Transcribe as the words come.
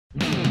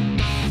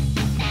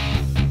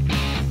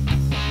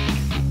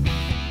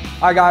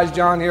Hi guys,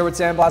 John here with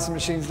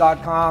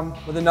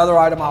Sandblastingmachines.com with another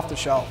item off the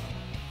shelf.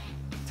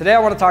 Today I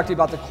want to talk to you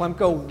about the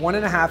Clemco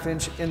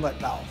 1.5-inch inlet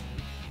valve.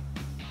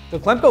 The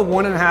Clemco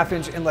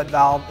 1.5-inch inlet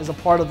valve is a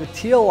part of the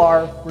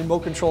TLR remote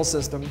control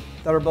system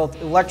that are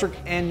both electric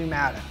and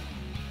pneumatic.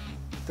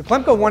 The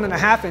Clemco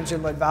 1.5-inch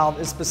inlet valve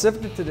is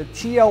specific to the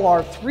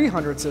TLR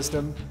 300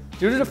 system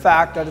due to the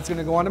fact that it's going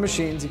to go onto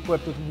machines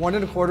equipped with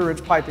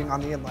 1.25-inch piping on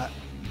the inlet.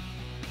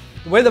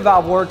 The way the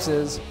valve works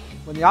is,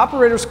 when the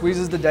operator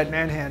squeezes the dead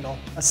man handle,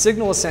 a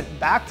signal is sent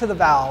back to the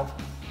valve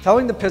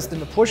telling the piston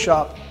to push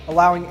up,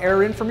 allowing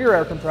air in from your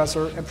air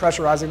compressor and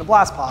pressurizing the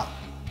blast pot.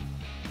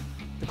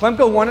 The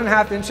Clemco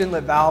 1.5-inch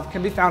inlet valve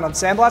can be found on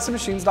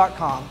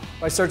sandblastingmachines.com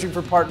by searching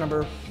for part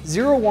number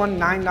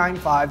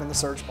 01995 in the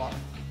search bar.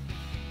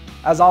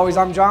 As always,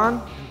 I'm John,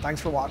 and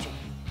thanks for watching.